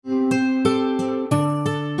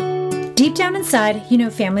Deep down inside, you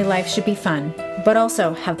know family life should be fun, but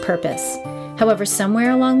also have purpose. However,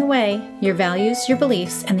 somewhere along the way, your values, your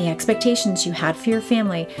beliefs, and the expectations you had for your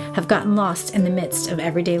family have gotten lost in the midst of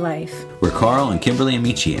everyday life. We're Carl and Kimberly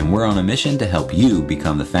Amici, and we're on a mission to help you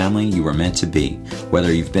become the family you were meant to be.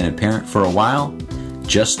 Whether you've been a parent for a while,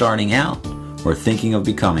 just starting out, or thinking of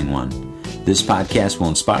becoming one, this podcast will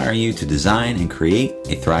inspire you to design and create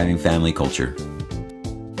a thriving family culture.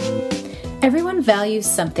 Everyone values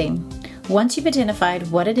something. Once you've identified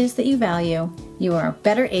what it is that you value, you are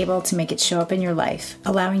better able to make it show up in your life,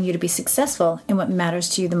 allowing you to be successful in what matters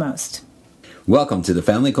to you the most. Welcome to the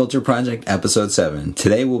Family Culture Project, Episode 7.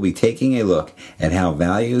 Today we'll be taking a look at how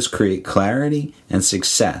values create clarity and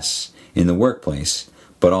success in the workplace,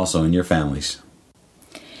 but also in your families.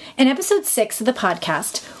 In Episode 6 of the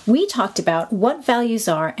podcast, we talked about what values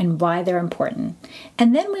are and why they're important.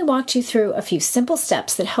 And then we walked you through a few simple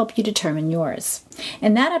steps that help you determine yours.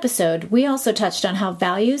 In that episode, we also touched on how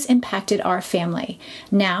values impacted our family.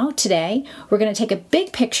 Now, today, we're going to take a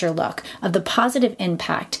big picture look of the positive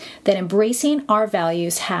impact that embracing our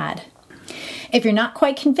values had. If you're not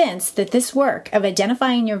quite convinced that this work of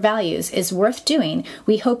identifying your values is worth doing,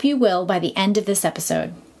 we hope you will by the end of this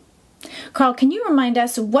episode. Carl, can you remind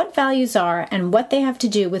us what values are and what they have to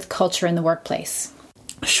do with culture in the workplace?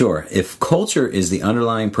 Sure. If culture is the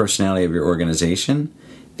underlying personality of your organization,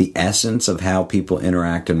 the essence of how people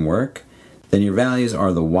interact and work, then your values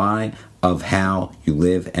are the why of how you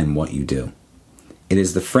live and what you do. It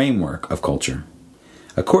is the framework of culture.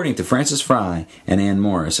 According to Frances Frei and Ann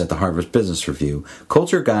Morris at the Harvard Business Review,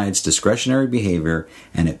 culture guides discretionary behavior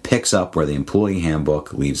and it picks up where the employee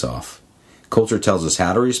handbook leaves off. Culture tells us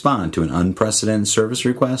how to respond to an unprecedented service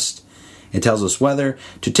request. It tells us whether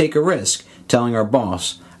to take a risk telling our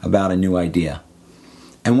boss about a new idea,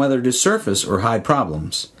 and whether to surface or hide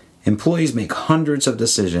problems. Employees make hundreds of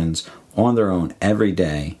decisions on their own every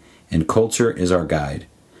day, and culture is our guide.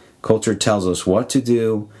 Culture tells us what to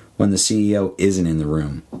do when the CEO isn't in the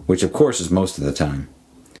room, which of course is most of the time.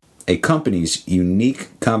 A company's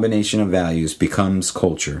unique combination of values becomes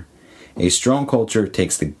culture. A strong culture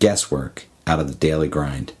takes the guesswork out of the daily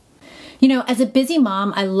grind. You know, as a busy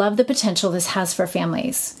mom, I love the potential this has for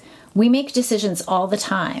families. We make decisions all the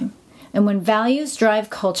time. And when values drive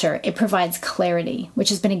culture, it provides clarity, which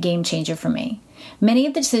has been a game changer for me. Many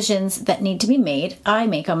of the decisions that need to be made, I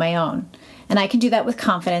make on my own. And I can do that with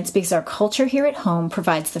confidence because our culture here at home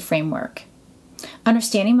provides the framework.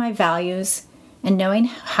 Understanding my values and knowing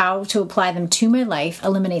how to apply them to my life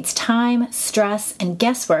eliminates time, stress, and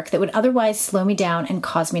guesswork that would otherwise slow me down and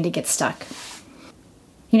cause me to get stuck.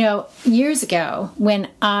 You know, years ago, when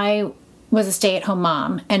I was a stay-at-home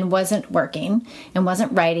mom and wasn't working and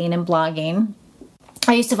wasn't writing and blogging,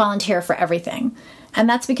 I used to volunteer for everything. And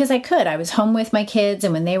that's because I could. I was home with my kids,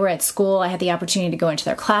 and when they were at school, I had the opportunity to go into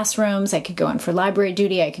their classrooms. I could go in for library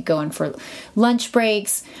duty. I could go in for lunch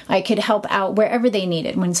breaks. I could help out wherever they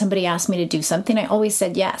needed. When somebody asked me to do something, I always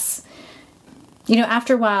said yes. You know,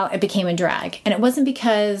 after a while, it became a drag. And it wasn't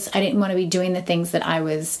because I didn't want to be doing the things that I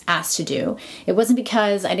was asked to do. It wasn't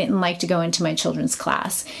because I didn't like to go into my children's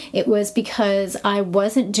class. It was because I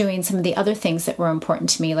wasn't doing some of the other things that were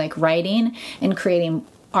important to me, like writing and creating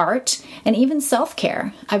art, and even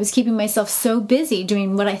self-care. I was keeping myself so busy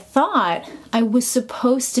doing what I thought I was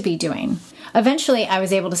supposed to be doing. Eventually, I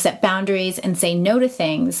was able to set boundaries and say no to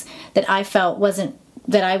things that I felt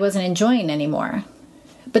that I wasn't enjoying anymore.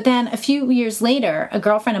 But then a few years later, a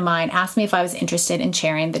girlfriend of mine asked me if I was interested in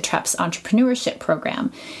chairing the TREPS entrepreneurship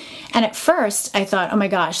program. And at first, I thought, oh my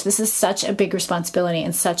gosh, this is such a big responsibility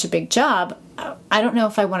and such a big job. I don't know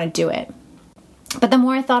if I want to do it. But the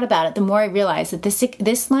more I thought about it, the more I realized that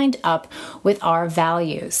this lined up with our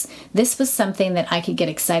values. This was something that I could get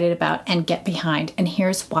excited about and get behind, and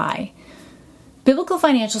here's why. Biblical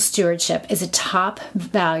financial stewardship is a top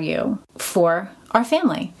value for our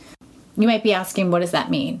family. You might be asking, what does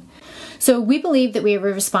that mean? So we believe that we have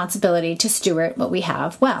a responsibility to steward what we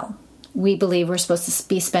have well. We believe we're supposed to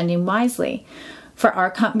be spending wisely. For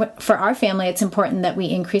our family, it's important that we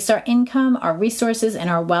increase our income, our resources,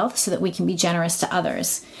 and our wealth so that we can be generous to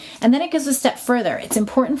others. And then it goes a step further. It's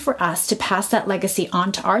important for us to pass that legacy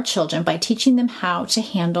on to our children by teaching them how to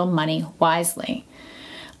handle money wisely.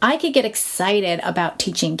 I could get excited about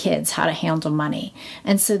teaching kids how to handle money.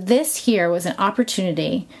 And so this here was an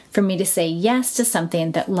opportunity for me to say yes to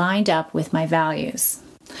something that lined up with my values.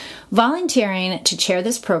 Volunteering to chair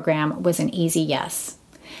this program was an easy yes.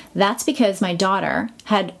 That's because my daughter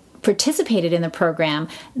had participated in the program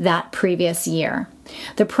that previous year.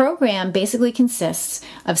 The program basically consists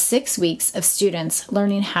of 6 weeks of students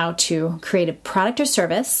learning how to create a product or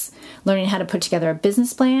service, learning how to put together a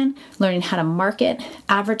business plan, learning how to market,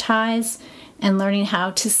 advertise, and learning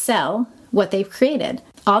how to sell what they've created.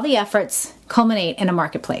 All the efforts culminate in a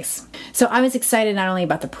marketplace. So I was excited not only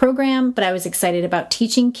about the program, but I was excited about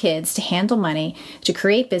teaching kids to handle money, to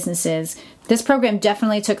create businesses. This program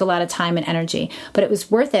definitely took a lot of time and energy, but it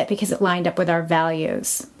was worth it because it lined up with our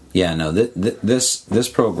values. Yeah, no, this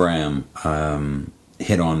program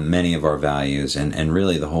hit on many of our values, and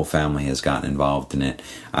really the whole family has gotten involved in it.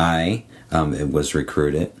 It was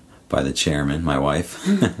recruited by the chairman, my wife,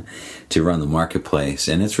 to run the marketplace,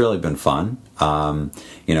 and it's really been fun. I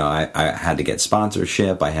had to get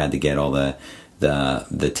sponsorship. I had to get all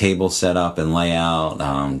the table set up and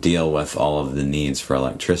layout, deal with all of the needs for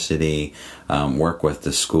electricity, work with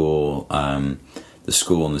the school and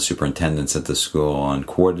the superintendents at the school on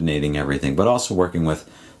coordinating everything, but also working with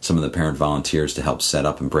some of the parent volunteers to help set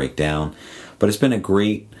up and break down. But it's been a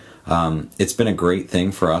great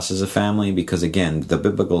thing for us as a family because, again, the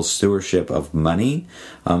biblical stewardship of money,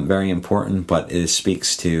 very important, but it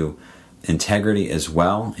speaks to integrity as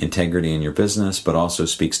well, integrity in your business, but also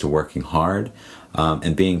speaks to working hard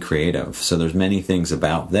and being creative. So there's many things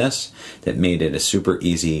about this that made it a super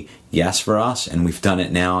easy yes for us, and we've done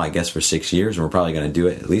it now, I guess, for 6 years, and we're probably going to do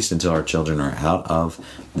it at least until our children are out of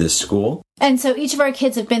this school. And so each of our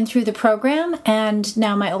kids have been through the program, and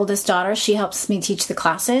now my oldest daughter, she helps me teach the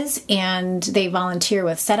classes, and they volunteer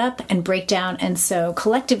with setup and breakdown. And so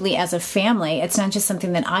collectively as a family, it's not just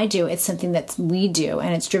something that I do, it's something that we do,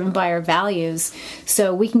 and it's driven by our values,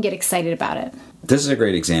 so we can get excited about it. This is a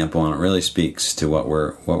great example, and it really speaks to what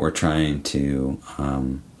we're trying to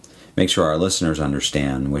make sure our listeners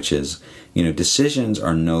understand, which is, decisions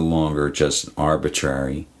are no longer just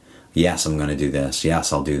arbitrary. Yes, I'm going to do this.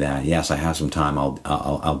 Yes, I'll do that. Yes, I have some time.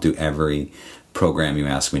 I'll do every program you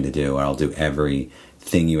ask me to do, or I'll do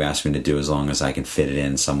everything you ask me to do as long as I can fit it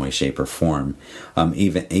in some way, shape, or form.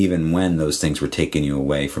 Even when those things were taking you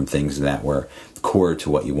away from things that were core to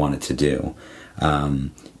what you wanted to do.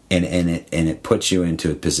 And it puts you into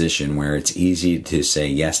a position where it's easy to say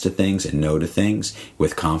yes to things and no to things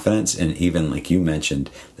with confidence. And even like you mentioned,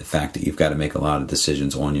 the fact that you've got to make a lot of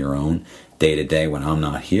decisions on your own day to day when I'm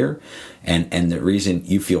not here. And the reason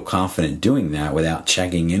you feel confident doing that without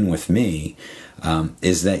checking in with me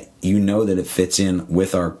is that you know that it fits in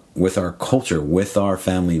with our culture, with our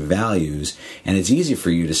family values. And it's easy for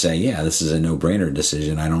you to say, yeah, this is a no-brainer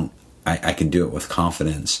decision. I can do it with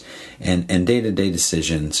confidence, and day-to-day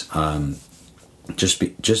decisions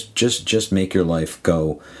just make your life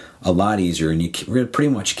go a lot easier, and you pretty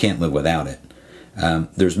much can't live without it.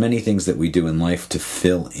 There's many things that we do in life to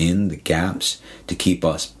fill in the gaps, to keep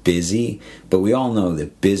us busy, but we all know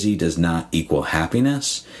that busy does not equal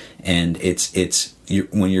happiness, and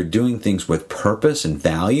when you're doing things with purpose and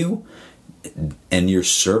value, and you're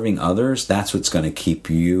serving others, that's what's going to keep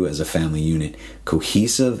you as a family unit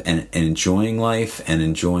cohesive and enjoying life and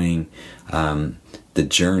enjoying the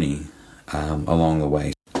journey along the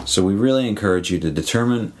way. So we really encourage you to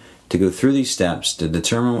go through these steps, to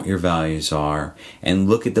determine what your values are, and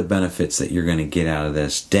look at the benefits that you're going to get out of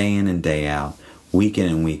this day in and day out, week in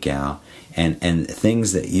and week out, and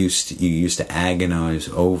things that you used to agonize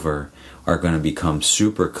over are going to become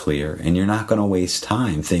super clear, and you're not going to waste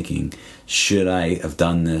time thinking, should I have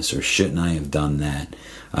done this or shouldn't I have done that?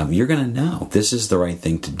 You're going to know this is the right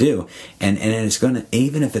thing to do, and it's going to,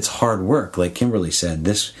 even if it's hard work, like Kimberly said,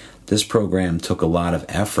 this program took a lot of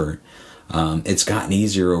effort. It's gotten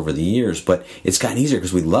easier over the years, but it's gotten easier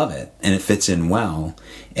because we love it and it fits in well,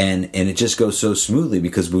 and it just goes so smoothly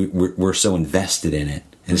because we're so invested in it.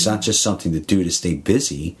 And it's not just something to do to stay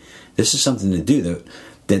busy. This is something to do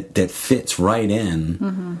that fits right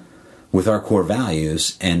in with our core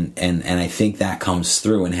values, and I think that comes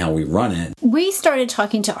through in how we run it. We started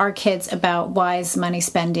talking to our kids about wise money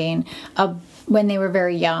spending when they were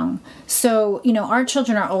very young. So, our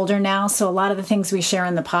children are older now, so a lot of the things we share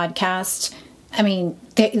in the podcast, I mean,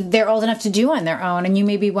 they're old enough to do on their own, and you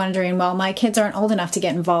may be wondering, well, my kids aren't old enough to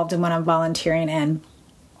get involved in what I'm volunteering in.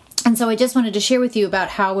 And so I just wanted to share with you about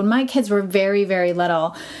how when my kids were very, very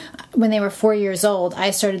little, when they were 4 years old,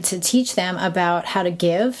 I started to teach them about how to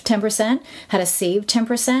give 10%, how to save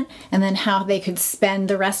 10%, and then how they could spend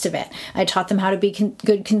the rest of it. I taught them how to be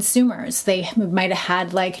good consumers. They might have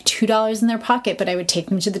had like $2 in their pocket, but I would take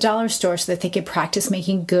them to the dollar store so that they could practice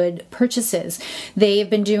making good purchases. They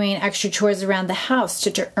have been doing extra chores around the house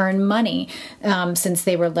to earn money since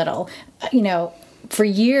they were little. for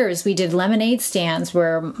years, we did lemonade stands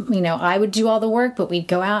where, I would do all the work, but we'd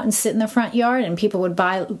go out and sit in the front yard and people would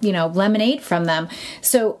buy, lemonade from them.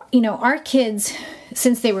 So, our kids,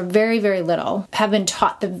 since they were very, very little, have been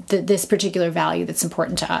taught this particular value that's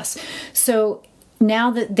important to us. So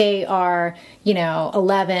now that they are,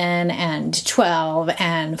 11 and 12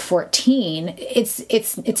 and 14, it's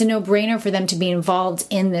a no-brainer for them to be involved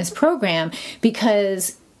in this program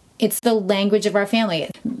because it's the language of our family.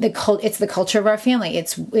 It's the culture of our family.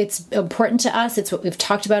 It's important to us. It's what we've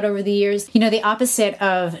talked about over the years. The opposite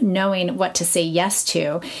of knowing what to say yes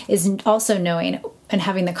to is also knowing and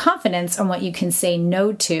having the confidence on what you can say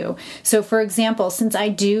no to. So for example, since I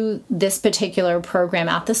do this particular program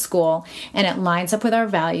at the school and it lines up with our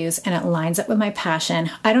values and it lines up with my passion,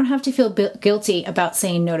 I don't have to feel guilty about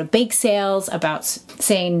saying no to bake sales, about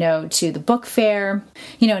saying no to the book fair.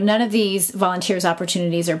 None of these volunteers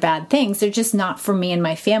opportunities are bad things. They're just not for me and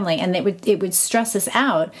my family. And it would stress us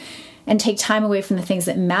out and take time away from the things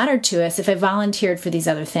that mattered to us if I volunteered for these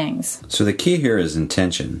other things. So the key here is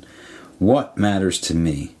intention. What matters to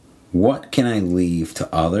me? What can I leave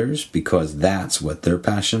to others because that's what they're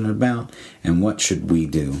passionate about? And what should we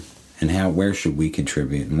do? And where should we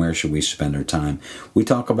contribute? And where should we spend our time? We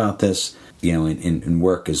talk about this, in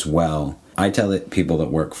work as well. I tell people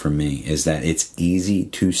that work for me is that it's easy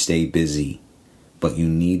to stay busy, but you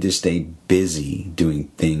need to stay busy doing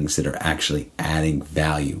things that are actually adding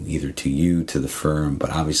value, either to you, to the firm,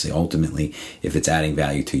 but obviously, ultimately, if it's adding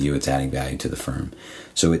value to you, it's adding value to the firm.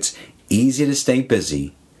 So it's easy to stay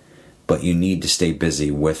busy, but you need to stay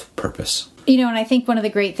busy with purpose. And I think one of the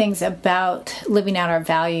great things about living out our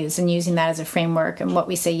values and using that as a framework and what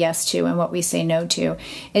we say yes to and what we say no to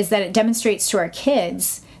is that it demonstrates to our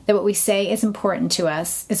kids that what we say is important to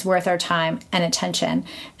us, is worth our time and attention.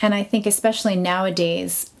 And I think especially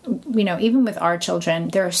nowadays, even with our children,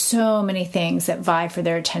 there are so many things that vie for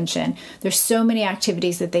their attention. There's so many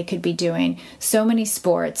activities that they could be doing, so many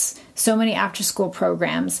sports, so many after-school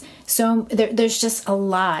programs. So there's just a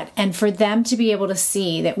lot. And for them to be able to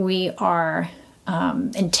see that we are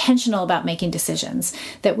intentional about making decisions,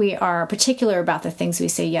 that we are particular about the things we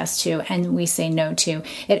say yes to and we say no to,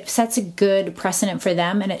 it sets a good precedent for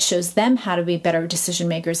them and it shows them how to be better decision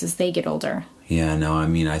makers as they get older. Yeah, no,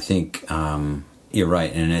 I think you're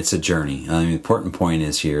right, and it's a journey. The important point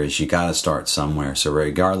is you got to start somewhere. So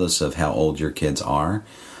regardless of how old your kids are,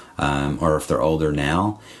 or if they're older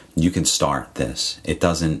now, you can start this.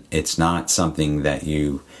 It's not something that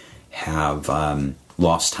you have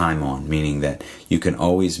lost time on, meaning that you can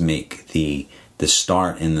always make the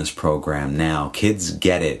start in this program now. Kids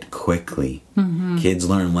get it quickly. Mm-hmm. Kids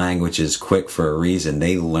learn languages quick for a reason.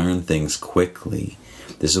 They learn things quickly.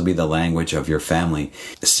 This will be the language of your family.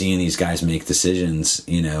 Seeing these guys make decisions,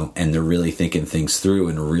 and they're really thinking things through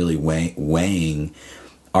and really weighing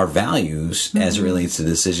our values mm-hmm. as it relates to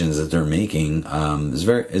decisions that they're making is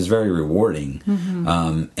very rewarding. Mm-hmm.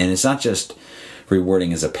 And it's not just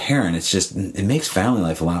rewarding as a parent, it makes family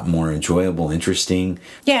life a lot more enjoyable, interesting.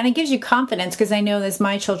 Yeah, and it gives you confidence, because I know as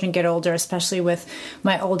my children get older, especially with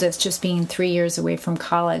my oldest just being 3 years away from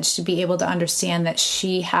college, to be able to understand that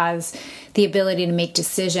she has the ability to make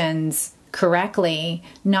decisions correctly,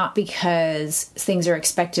 not because things are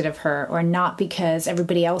expected of her or not because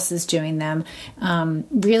everybody else is doing them,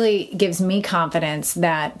 really gives me confidence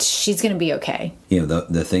that she's going to be okay.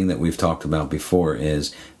 The thing that we've talked about before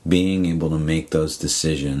is being able to make those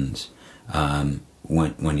decisions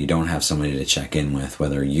when you don't have somebody to check in with,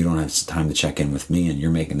 whether you don't have time to check in with me and you're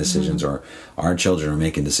making decisions, mm-hmm. or our children are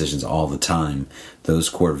making decisions all the time. Those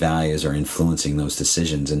core values are influencing those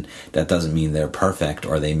decisions, and that doesn't mean they're perfect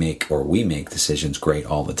or we make decisions great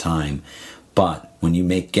all the time. But when you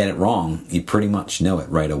get it wrong, you pretty much know it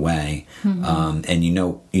right away, mm-hmm. And you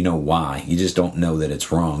know why. You just don't know that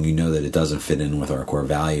it's wrong. You know that it doesn't fit in with our core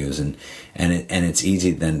values, and it's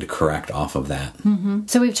easy then to correct off of that. Mm-hmm.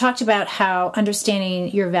 So we've talked about how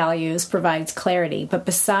understanding your values provides clarity, but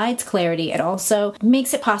besides clarity, it also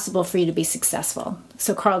makes it possible for you to be successful.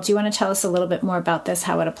 So Carl, do you want to tell us a little bit more about this,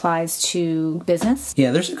 how it applies to business?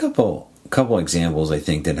 Yeah, there's a couple examples I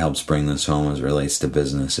think that helps bring this home as it relates to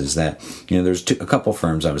business. Is that there's a couple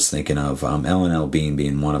firms I was thinking of, L&L Bean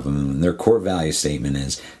being one of them, and their core value statement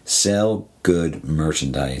is sell good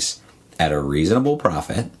merchandise at a reasonable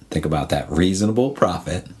profit. Think about that, reasonable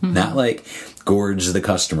profit, mm-hmm. not like gorge the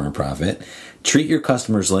customer profit. Treat your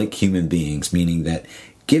customers like human beings, meaning that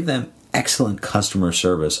give them excellent customer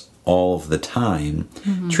service all of the time.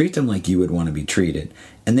 Mm-hmm. Treat them like you would want to be treated,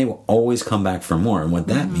 and they will always come back for more. And what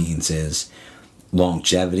that mm-hmm. means is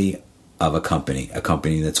longevity of a company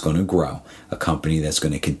that's going to grow, a company that's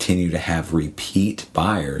going to continue to have repeat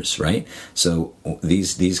buyers, right? So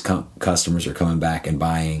these customers are coming back and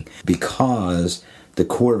buying because the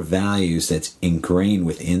core values that's ingrained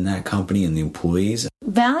within that company and the employees.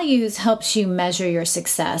 Values helps you measure your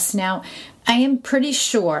success. Now, I am pretty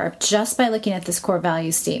sure, just by looking at this core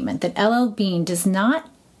value statement, that LL Bean does not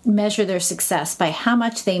measure their success by how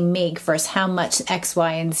much they make versus how much X,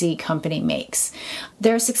 Y, and Z company makes.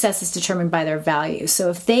 Their success is determined by their values. So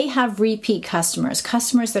if they have repeat customers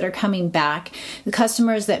that are coming back, the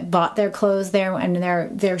customers that bought their clothes there and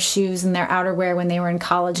their shoes and their outerwear when they were in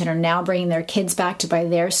college and are now bringing their kids back to buy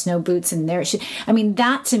their snow boots and their shoes. I mean,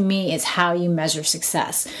 that to me is how you measure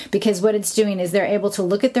success, because what it's doing is they're able to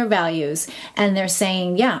look at their values and they're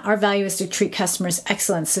saying, yeah, our value is to treat customers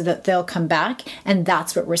excellent so that they'll come back, and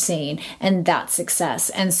that's what we're seeing, and that's success.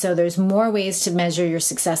 And so there's more ways to measure your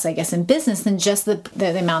success, I guess, in business than just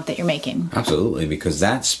the amount that you're making. Absolutely, because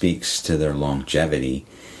that speaks to their longevity.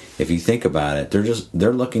 If you think about it,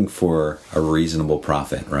 they're looking for a reasonable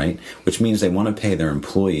profit, right? Which means they want to pay their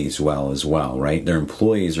employees well as well, right? Their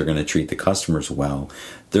employees are going to treat the customers well.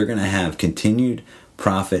 They're going to have continued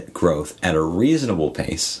profit growth at a reasonable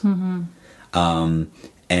pace. Mm-hmm.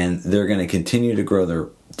 And they're going to continue to grow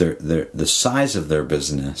the size of their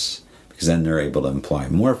business, because then they're able to employ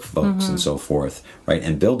more folks and so forth, right?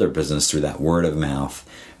 And build their business through that word of mouth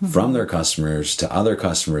from their customers to other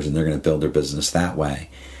customers, and they're going to build their business that way.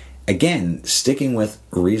 Again, sticking with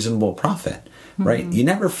reasonable profit, right? You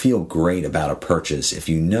never feel great about a purchase if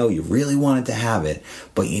you know you really wanted to have it,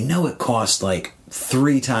 but you know it cost like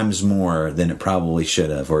 3 times more than it probably should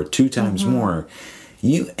have, or 2 times more.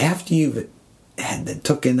 After you've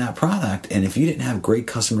took in that product, and if you didn't have great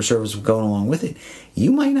customer service going along with it,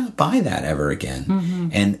 you might not buy that ever again.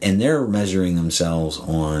 And they're measuring themselves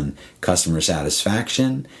on customer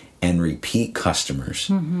satisfaction and repeat customers.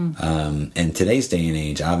 And today's day and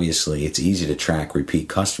age, obviously, it's easy to track repeat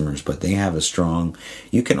customers, but they have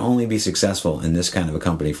you can only be successful in this kind of a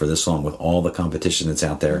company for this long with all the competition that's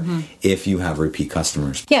out there if you have repeat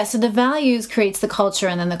customers. Yeah, so the values creates the culture,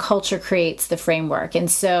 and then the culture creates the framework. And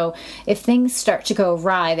so if things start to go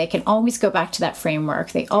awry, they can always go back to that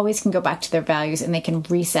framework. They always can go back to their values, and they can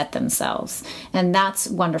reset themselves. And that's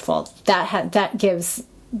wonderful. That gives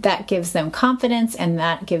them confidence, and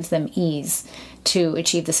that gives them ease to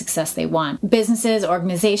achieve the success they want. Businesses,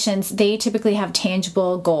 organizations, they typically have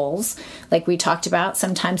tangible goals, like we talked about.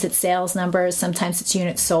 Sometimes it's sales numbers, sometimes it's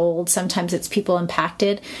units sold, sometimes it's people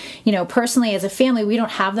impacted. Personally, as a family, we don't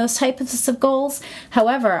have those types of goals.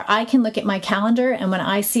 However, I can look at my calendar, and when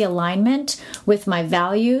I see alignment with my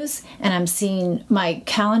values, and I'm seeing my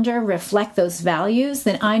calendar reflect those values,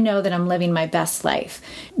 then I know that I'm living my best life.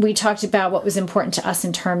 We talked about what was important to us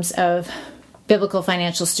in terms of biblical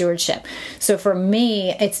financial stewardship. So for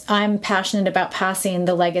me, I'm passionate about passing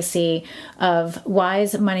the legacy of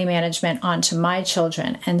wise money management onto my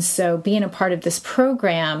children. And so being a part of this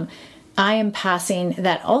program, I am passing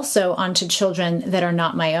that also onto children that are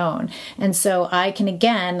not my own. And so I can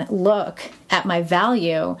again look at my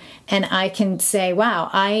value, and I can say, wow,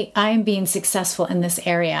 I am being successful in this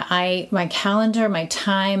area. My calendar, my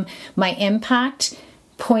time, my impact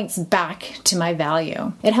points back to my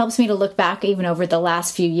value. It helps me to look back even over the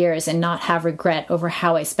last few years and not have regret over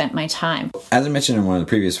how I spent my time. As I mentioned in one of the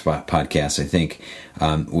previous podcasts, I think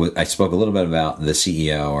I spoke a little bit about the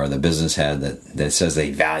CEO or the business head that says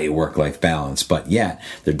they value work-life balance, but yet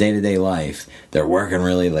their day-to-day life, they're working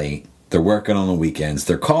really late. They're working on the weekends.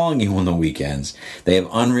 They're calling you on the weekends. They have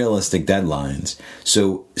unrealistic deadlines.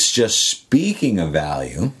 So it's just speaking of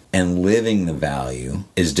value and living the value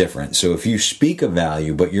is different. So if you speak of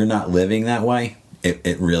value, but you're not living that way,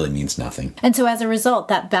 it really means nothing. And so as a result,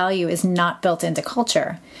 that value is not built into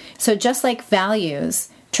culture. So just like values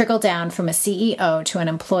trickle down from a CEO to an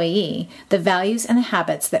employee, the values and the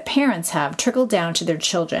habits that parents have trickle down to their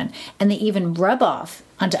children, and they even rub off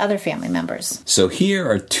onto other family members. So here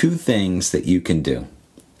are 2 things that you can do.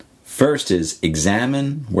 First is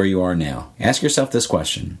examine where you are now. Ask yourself this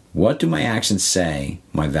question: what do my actions say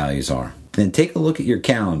my values are? Then take a look at your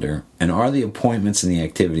calendar, and are the appointments and the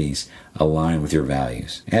activities aligned with your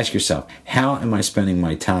values? Ask yourself, how am I spending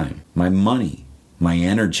my time, my money, my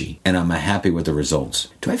energy, and am I happy with the results?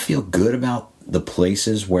 Do I feel good about the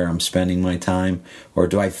places where I'm spending my time, or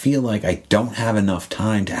do I feel like I don't have enough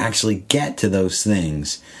time to actually get to those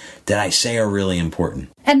things that I say are really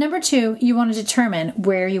important? And number 2, you want to determine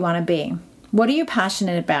where you want to be. What are you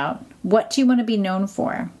passionate about? What do you want to be known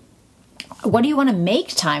for? What do you want to make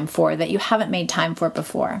time for that you haven't made time for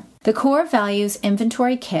before? The Core Values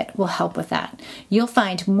Inventory Kit will help with that. You'll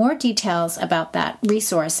find more details about that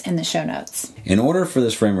resource in the show notes. In order for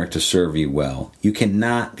this framework to serve you well, you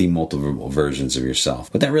cannot be multiple versions of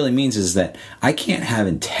yourself. What that really means is that I can't have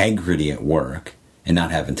integrity at work and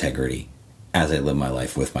not have integrity as I live my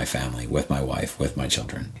life with my family, with my wife, with my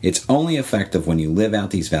children. It's only effective when you live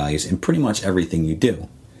out these values in pretty much everything you do.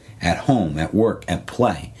 At home, at work, at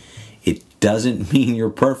play. It doesn't mean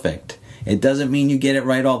you're perfect. It doesn't mean you get it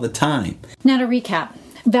right all the time. Now to recap,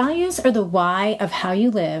 values are the why of how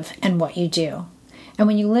you live and what you do. And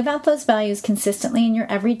when you live out those values consistently in your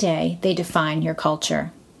everyday, they define your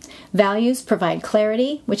culture. Values provide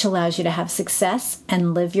clarity, which allows you to have success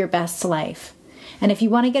and live your best life. And if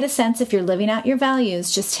you want to get a sense if you're living out your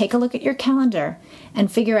values, just take a look at your calendar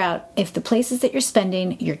and figure out if the places that you're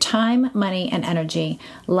spending your time, money, and energy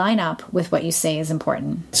line up with what you say is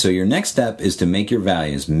important. So your next step is to make your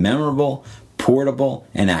values memorable, portable,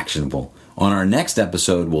 and actionable. On our next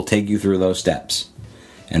episode, we'll take you through those steps.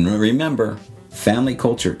 And remember, family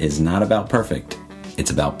culture is not about perfect.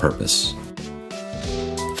 It's about purpose.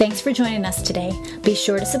 Thanks for joining us today. Be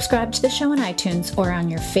sure to subscribe to the show on iTunes or on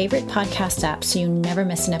your favorite podcast app so you never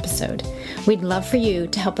miss an episode. We'd love for you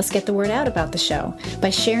to help us get the word out about the show by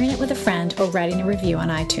sharing it with a friend or writing a review on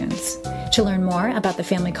iTunes. To learn more about the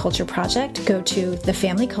Family Culture Project, go to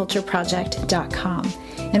thefamilycultureproject.com.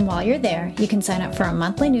 And while you're there, you can sign up for our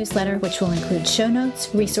monthly newsletter, which will include show notes,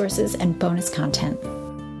 resources, and bonus content.